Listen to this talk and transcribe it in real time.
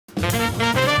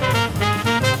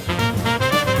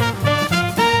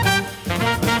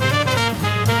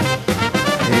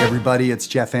everybody, it's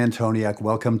Jeff Antoniuk.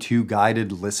 Welcome to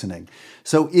Guided Listening.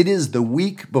 So it is the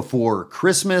week before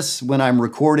Christmas when I'm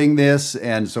recording this,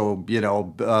 and so,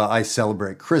 I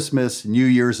celebrate Christmas. New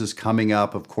Year's is coming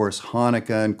up, of course,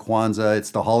 Hanukkah and Kwanzaa.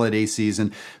 It's the holiday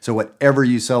season. So whatever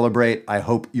you celebrate, I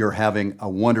hope you're having a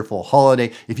wonderful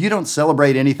holiday. If you don't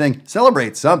celebrate anything,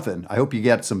 celebrate something. I hope you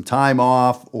get some time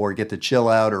off or get to chill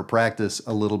out or practice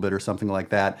a little bit or something like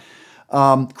that.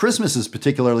 Christmas is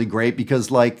particularly great because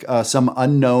some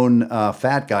unknown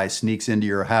fat guy sneaks into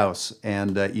your house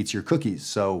and eats your cookies.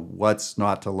 So what's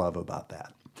not to love about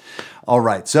that? All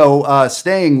right, so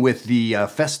staying with the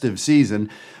festive season,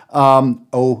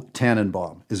 Oh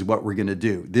Tannenbaum is what we're going to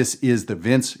do. This is the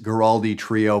Vince Guaraldi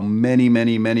trio.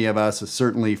 Many of us,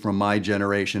 certainly from my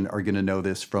generation, are going to know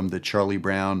this from the Charlie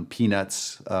Brown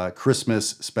Peanuts Christmas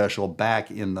special back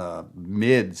in the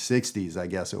mid-'60s, I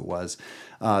guess it was,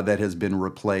 that has been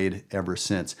replayed ever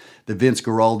since. The Vince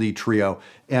Guaraldi trio.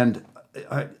 And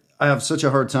I have such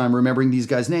a hard time remembering these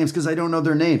guys' names because I don't know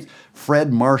their names.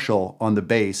 Fred Marshall on the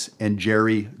bass and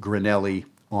Jerry Granelli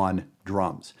on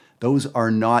drums. Those are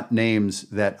not names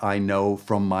that I know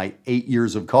from my 8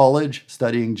 years of college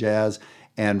studying jazz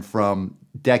and from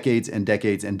decades and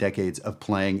decades and decades of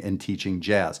playing and teaching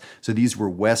jazz. So these were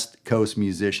West Coast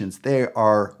musicians. They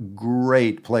are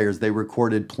great players. They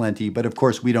recorded plenty, but of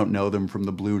course we don't know them from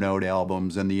the Blue Note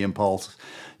albums and the Impulse,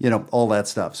 all that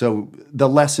stuff. So the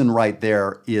lesson right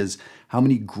there is how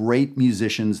many great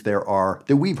musicians there are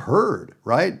that we've heard,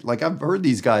 right? Like I've heard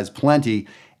these guys plenty,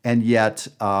 and yet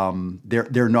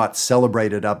they're not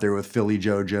celebrated up there with Philly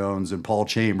Joe Jones and Paul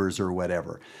Chambers or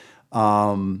whatever.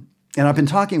 And I've been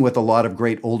talking with a lot of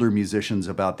great older musicians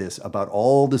about this, about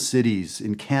all the cities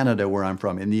in Canada where I'm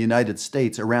from, in the United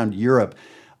States, around Europe,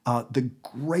 the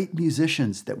great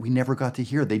musicians that we never got to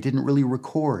hear. They didn't really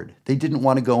record. They didn't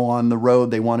want to go on the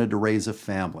road. They wanted to raise a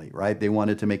family, right? They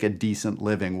wanted to make a decent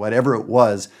living, whatever it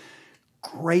was.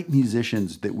 Great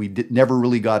musicians that we never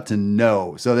really got to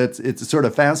know. So it's sort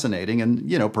of fascinating,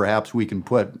 and perhaps we can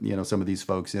put some of these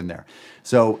folks in there.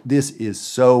 So this is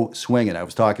so swinging. I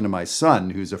was talking to my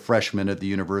son, who's a freshman at the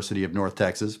University of North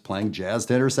Texas, playing jazz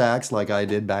tenor sax like I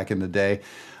did back in the day.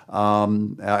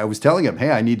 I was telling him, hey,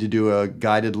 I need to do a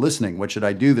guided listening. What should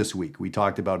I do this week? We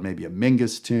talked about maybe a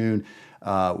Mingus tune.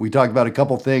 We talked about a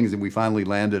couple things, and we finally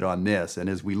landed on this. And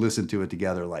as we listened to it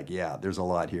together, there's a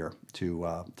lot here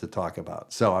to talk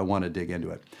about. So I want to dig into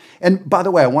it. And by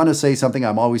the way, I want to say something.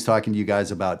 I'm always talking to you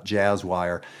guys about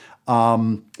Jazzwire.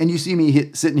 And you see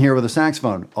me sitting here with a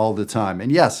saxophone all the time. And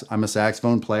yes, I'm a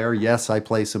saxophone player. Yes, I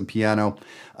play some piano.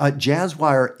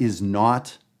 Jazzwire is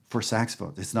not for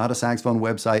saxophones. It's not a saxophone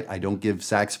website. I don't give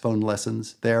saxophone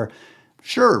lessons there.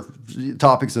 Sure,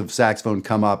 topics of saxophone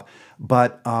come up,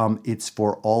 but it's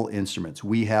for all instruments.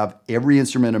 We have every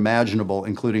instrument imaginable,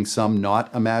 including some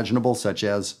not imaginable, such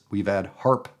as we've had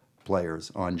harp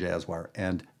players on Jazzwire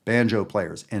and banjo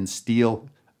players and steel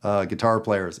guitar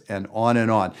players and on and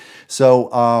on. So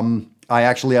I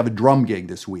actually have a drum gig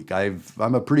this week. I'm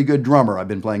a pretty good drummer. I've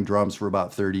been playing drums for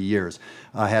about 30 years.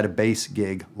 I had a bass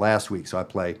gig last week, so I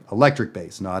play electric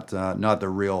bass, not the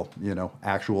real,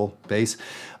 actual bass.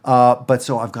 But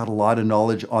so I've got a lot of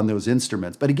knowledge on those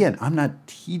instruments. But again, I'm not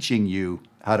teaching you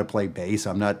how to play bass.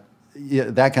 I'm not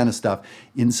that kind of stuff.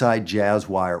 Inside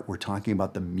Jazzwire, we're talking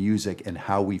about the music and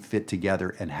how we fit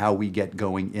together and how we get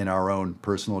going in our own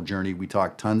personal journey. We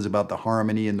talk tons about the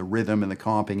harmony and the rhythm and the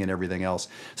comping and everything else.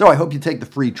 So I hope you take the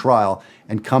free trial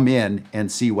and come in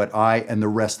and see what I and the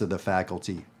rest of the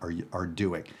faculty are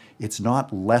doing. It's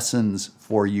not lessons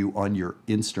for you on your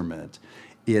instrument.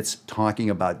 It's talking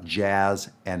about jazz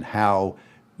and how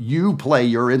you play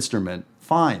your instrument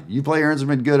fine. You play your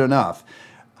instrument good enough.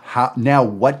 Now,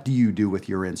 what do you do with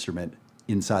your instrument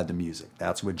inside the music?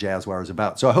 That's what Jazzwire is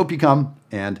about. So I hope you come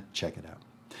and check it out.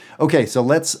 Okay, so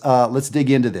let's dig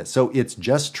into this. So it's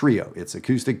just trio. It's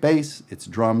acoustic bass, it's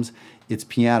drums, it's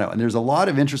piano. And there's a lot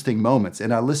of interesting moments.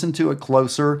 And I listened to it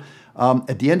closer.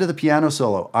 At the end of the piano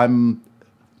solo, I'm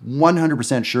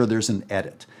 100% sure there's an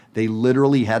edit. They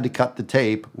literally had to cut the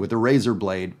tape with a razor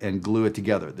blade and glue it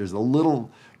together. There's a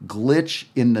little glitch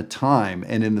in the time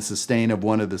and in the sustain of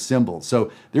one of the cymbals. So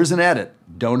there's an edit.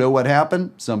 Don't know what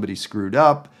happened. Somebody screwed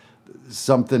up.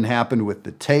 Something happened with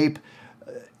the tape.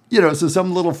 So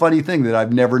some little funny thing that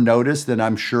I've never noticed, and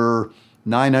I'm sure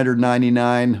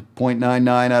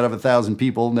 999.99 out of 1,000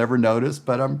 people never noticed,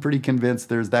 but I'm pretty convinced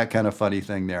there's that kind of funny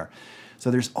thing there.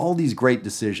 So there's all these great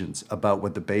decisions about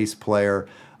what the bass player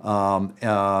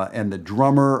and the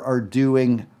drummer are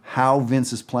doing, how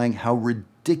Vince is playing, how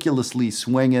ridiculously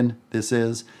swinging this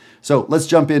is. So let's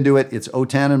jump into it. It's Oh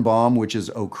Tannenbaum, which is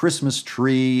Oh Christmas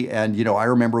Tree. And, you know, I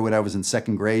remember when I was in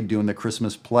second grade doing the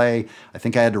Christmas play, I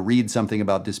think I had to read something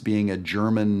about this being a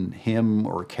German hymn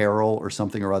or carol or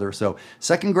something or other. So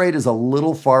second grade is a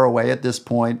little far away at this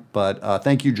point, but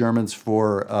thank you, Germans,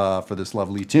 for this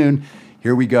lovely tune.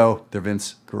 Here we go, the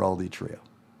Vince Guaraldi Trio.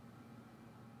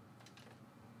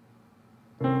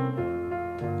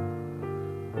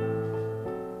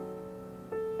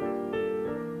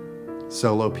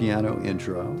 Solo piano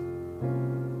intro.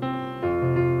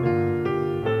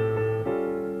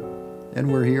 And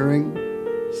we're hearing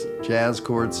jazz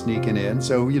chords sneaking in.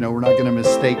 So, you know, we're not going to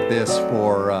mistake this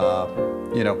for,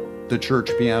 you know, the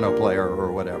church piano player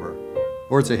or whatever.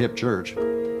 Or it's a hip church.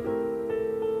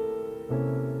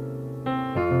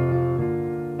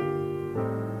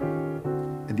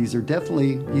 And these are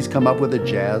definitely, he's come up with a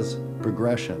jazz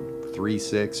progression.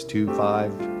 3/6,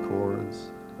 2/5 chords.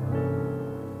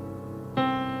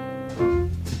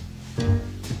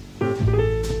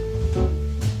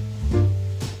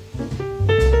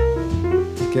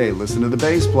 Okay, listen to the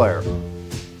bass player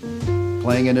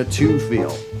playing in a 2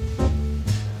 feel.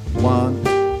 1,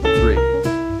 3,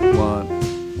 1,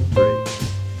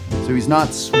 3. So he's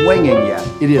not swinging yet.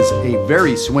 It is a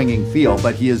very swinging feel,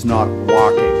 but he is not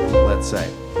walking, let's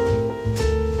say.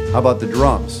 How about the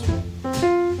drums?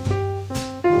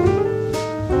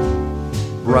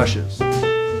 Brushes.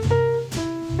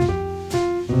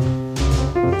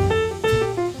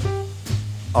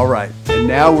 All right, and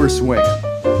now we're swinging.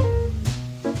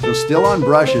 So still on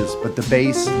brushes, but the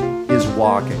bass is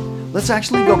walking. Let's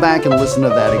actually go back and listen to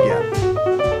that again.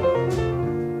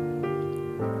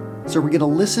 So we're going to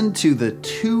listen to the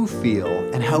 2 feel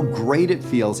and how great it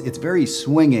feels. It's very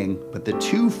swinging, but the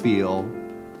 2 feel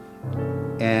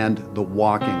and the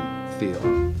walking feel.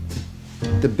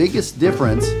 The biggest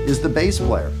difference is the bass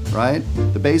player, right?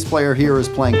 The bass player here is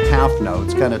playing half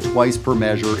notes, kind of twice per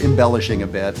measure, embellishing a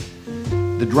bit.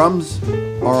 The drums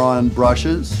are on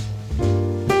brushes,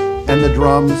 and the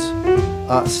drums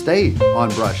stay on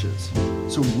brushes.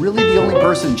 So really the only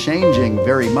person changing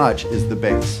very much is the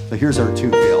bass. So here's our 2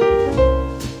 feel.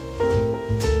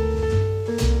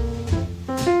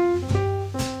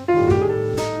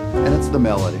 And it's the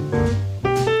melody.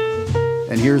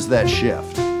 And here's that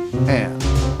shift. And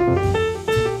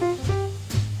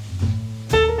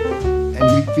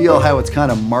you feel how it's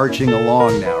kind of marching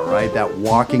along now, right? That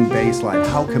walking bass line,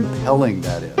 how compelling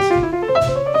that is.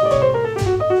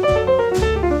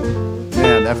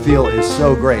 That feel is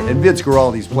so great. And Vince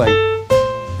Guaraldi's playing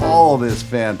all this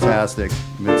fantastic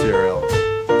material.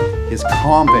 His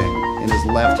comping in his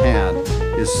left hand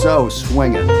is so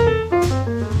swinging.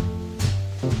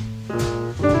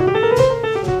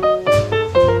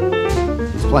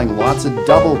 He's playing lots of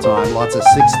double time, lots of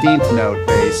 16th note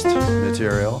based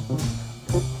material.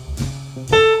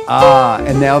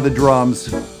 And now the drums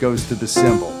goes to the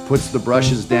cymbal. Puts the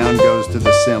brushes down, goes to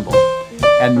the cymbal.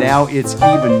 And now it's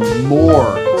even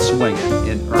more swinging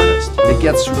in earnest. It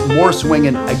gets more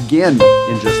swinging again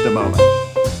in just a moment.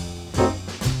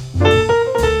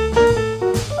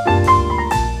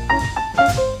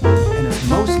 And it's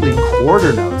mostly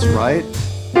quarter notes, right?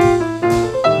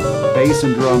 Bass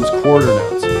and drums, quarter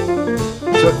notes.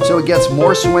 So it gets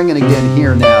more swinging again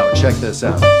here now. Check this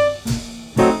out.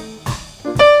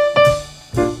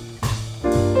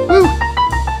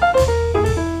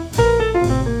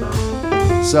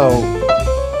 So,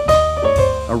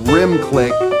 a rim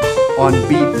click on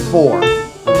beat 4. 1,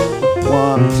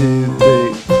 2,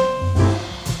 3.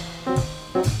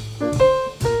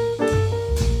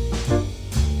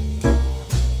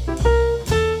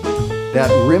 That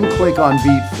rim click on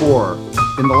beat 4.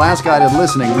 In the last guided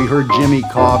listening, we heard Jimmy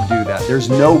Cobb do that. There's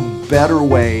no better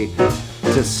way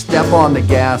to step on the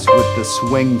gas with the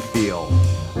swing feel.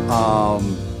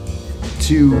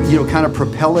 To, you know, kind of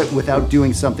propel it without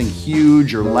doing something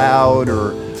huge or loud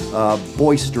or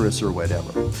boisterous or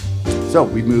whatever. So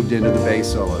we moved into the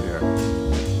bass solo here.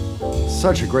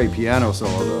 Such a great piano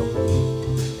solo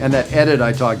though. And that edit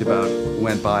I talked about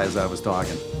went by as I was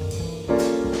talking.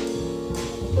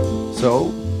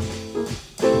 So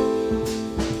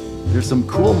there's some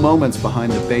cool moments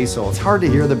behind the bass solo. It's hard to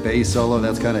hear the bass solo,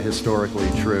 that's kind of historically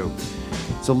true.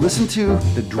 So listen to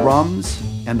the drums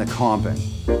and the comping.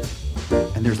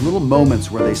 And there's little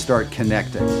moments where they start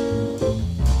connecting.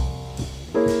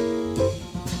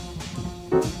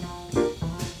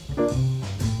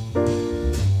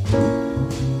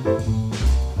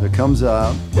 There comes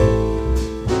up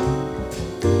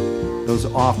those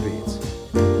offbeats.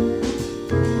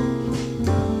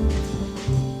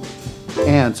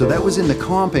 And so that was in the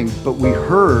comping, but we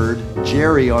heard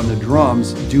Jerry on the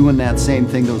drums doing that same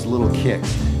thing, those little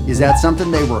kicks. Is that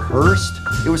something they rehearsed?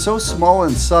 It was so small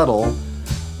and subtle.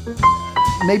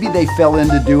 Maybe they fell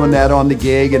into doing that on the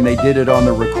gig and they did it on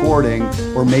the recording,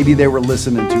 or maybe they were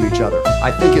listening to each other.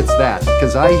 I think it's that,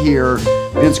 because I hear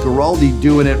Vince Guaraldi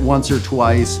doing it once or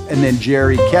twice and then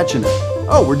Jerry catching it.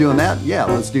 Oh, we're doing that? Yeah,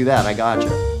 let's do that. I gotcha.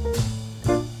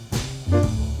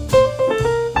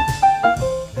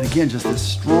 And again, just this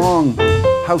strong,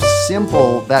 how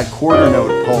simple that quarter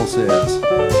note pulse is.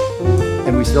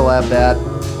 And we still have that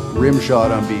rim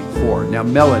shot on beat 4. Now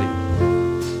melody.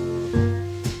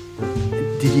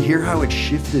 Did you hear how it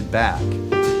shifted back?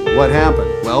 What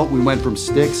happened? Well, we went from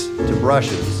sticks to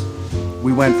brushes.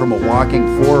 We went from a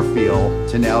walking 4 feel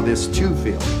to now this 2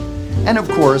 feel. And of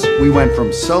course, we went from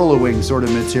soloing sort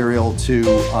of material to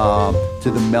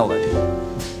the melody.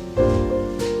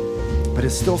 But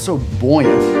it's still so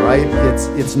buoyant, right?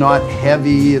 It's not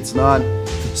heavy, it's not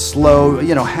slow.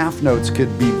 You know, half notes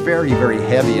could be very, very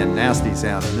heavy and nasty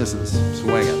sounding. This is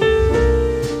swinging.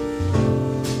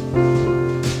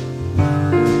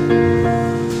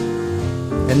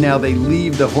 And now they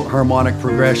leave the harmonic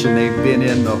progression they've been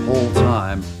in the whole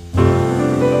time.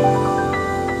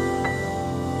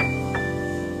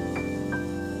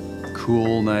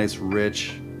 Cool, nice,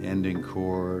 rich ending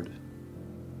chord.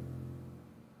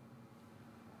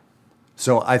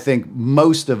 So I think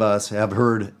most of us have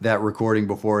heard that recording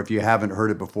before. If you haven't heard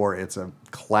it before, it's a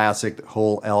classic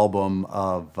whole album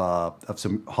of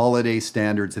some holiday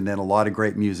standards and then a lot of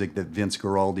great music that Vince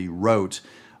Guaraldi wrote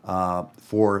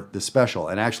for the special.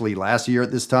 And actually last year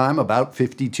at this time, about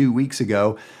 52 weeks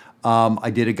ago, I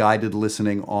did a guided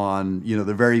listening on, you know,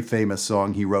 the very famous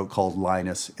song he wrote called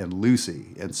Linus and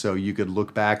Lucy. And so you could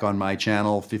look back on my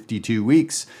channel 52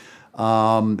 weeks.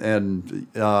 Yeah,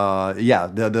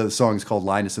 the song's called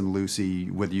Linus and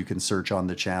Lucy, whether you can search on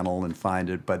the channel and find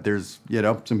it. But there's, you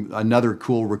know, another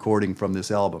cool recording from this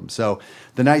album. So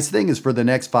the nice thing is for the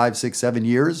next 5, 6, 7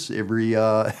 years, every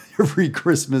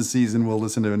Christmas season, we'll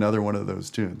listen to another one of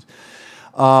those tunes.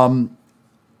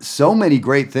 So many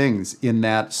great things in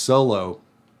that solo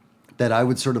that I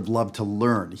would sort of love to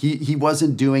learn. He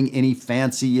wasn't doing any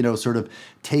fancy, you know, sort of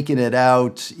taking it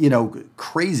out, you know,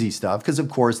 crazy stuff. Because of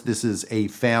course this is a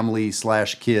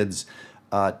family/kids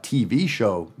TV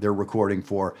show they're recording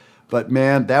for. But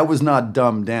man, that was not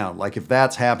dumbed down. Like if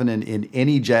that's happening in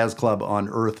any jazz club on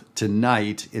earth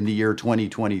tonight in the year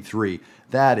 2023,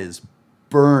 that is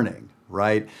burning,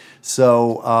 right?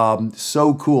 So,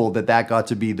 so cool that that got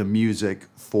to be the music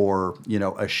for, you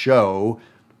know, a show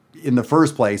in the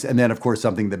first place, and then of course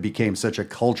something that became such a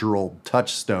cultural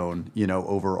touchstone, you know,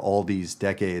 over all these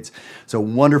decades. So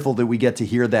wonderful that we get to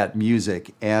hear that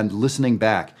music. And listening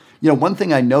back, you know, one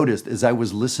thing I noticed as I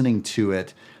was listening to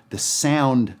it, the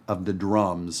sound of the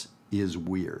drums is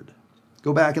weird.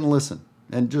 Go back and listen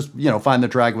and just, you know, find the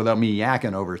track without me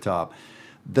yakking over top.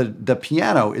 The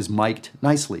piano is mic'd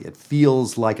nicely. It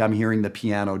feels like I'm hearing the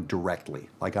piano directly,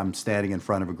 like I'm standing in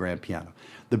front of a grand piano.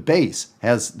 The bass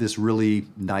has this really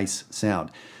nice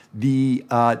sound. The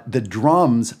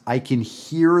drums, I can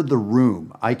hear the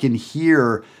room. I can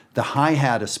hear the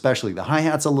hi-hat especially. The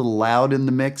hi-hat's a little loud in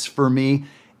the mix for me,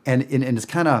 and it's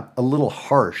kind of a little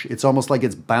harsh. It's almost like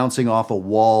it's bouncing off a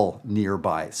wall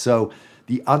nearby. So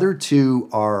the other two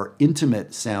are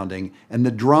intimate sounding, and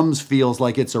the drums feels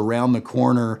like it's around the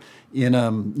corner in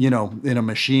a, you know, in a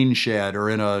machine shed or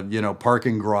in a, you know,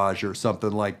 parking garage or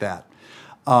something like that.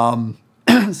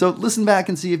 So listen back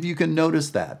and see if you can notice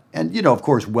that. And, you know, of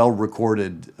course,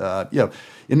 well-recorded, you know,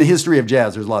 in the history of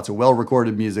jazz, there's lots of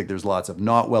well-recorded music. There's lots of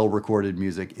not well-recorded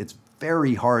music. It's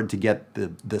very hard to get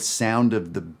the sound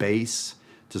of the bass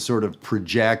to sort of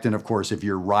project. And of course, if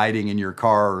you're riding in your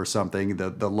car or something,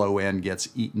 the low end gets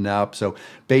eaten up. So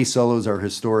bass solos are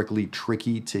historically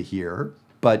tricky to hear.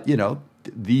 But, you know,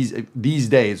 these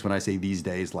days, when I say these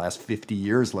days, last 50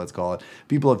 years, let's call it,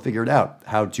 people have figured out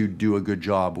how to do a good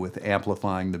job with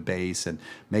amplifying the bass and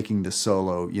making the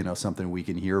solo, you know, something we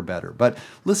can hear better. But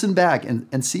listen back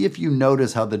and see if you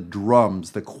notice how the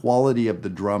drums, the quality of the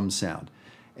drums sound.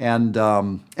 And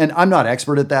I'm not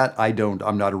expert at that.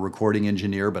 I'm not a recording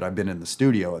engineer, but I've been in the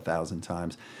studio 1,000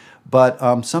 times.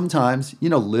 But sometimes, you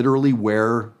know, literally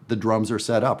where the drums are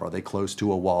set up. Are they close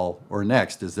to a wall or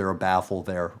next? Is there a baffle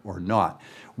there or not?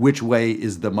 Which way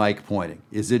is the mic pointing?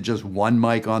 Is it just one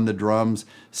mic on the drums?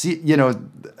 See, you know,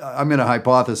 I'm going to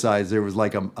hypothesize there was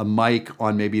like a mic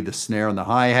on maybe the snare and the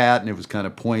hi-hat, and it was kind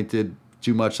of pointed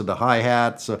too much to the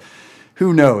hi-hat. So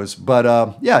who knows? But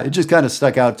yeah, it just kind of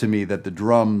stuck out to me that the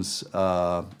drums,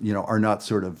 you know, are not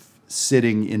sort of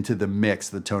sitting into the mix,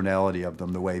 the tonality of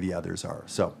them, the way the others are.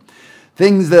 So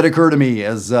things that occur to me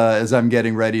as I'm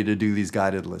getting ready to do these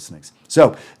guided listenings.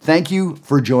 So thank you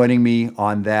for joining me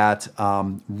on that.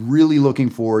 Really looking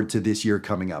forward to this year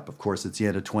coming up. Of course, it's the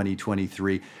end of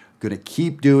 2023. Going to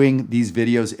keep doing these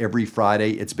videos every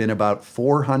Friday. It's been about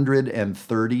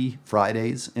 430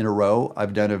 Fridays in a row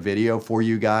I've done a video for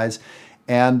you guys.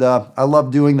 And I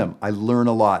love doing them. I learn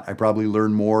a lot. I probably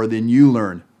learn more than you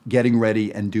learn getting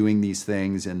ready and doing these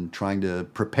things and trying to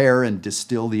prepare and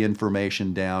distill the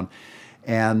information down.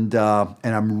 And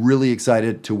I'm really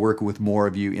excited to work with more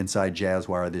of you inside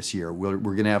Jazzwire this year. We're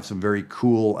going to have some very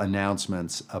cool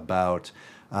announcements about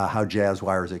how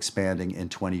Jazzwire is expanding in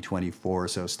 2024.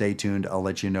 So stay tuned. I'll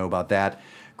let you know about that.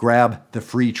 Grab the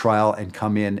free trial and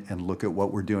come in and look at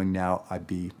what we're doing now. I'd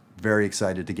be very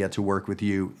excited to get to work with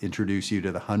you, introduce you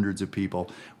to the hundreds of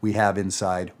people we have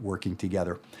inside working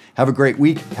together. Have a great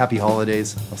week. Happy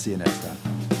holidays. I'll see you next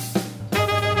time.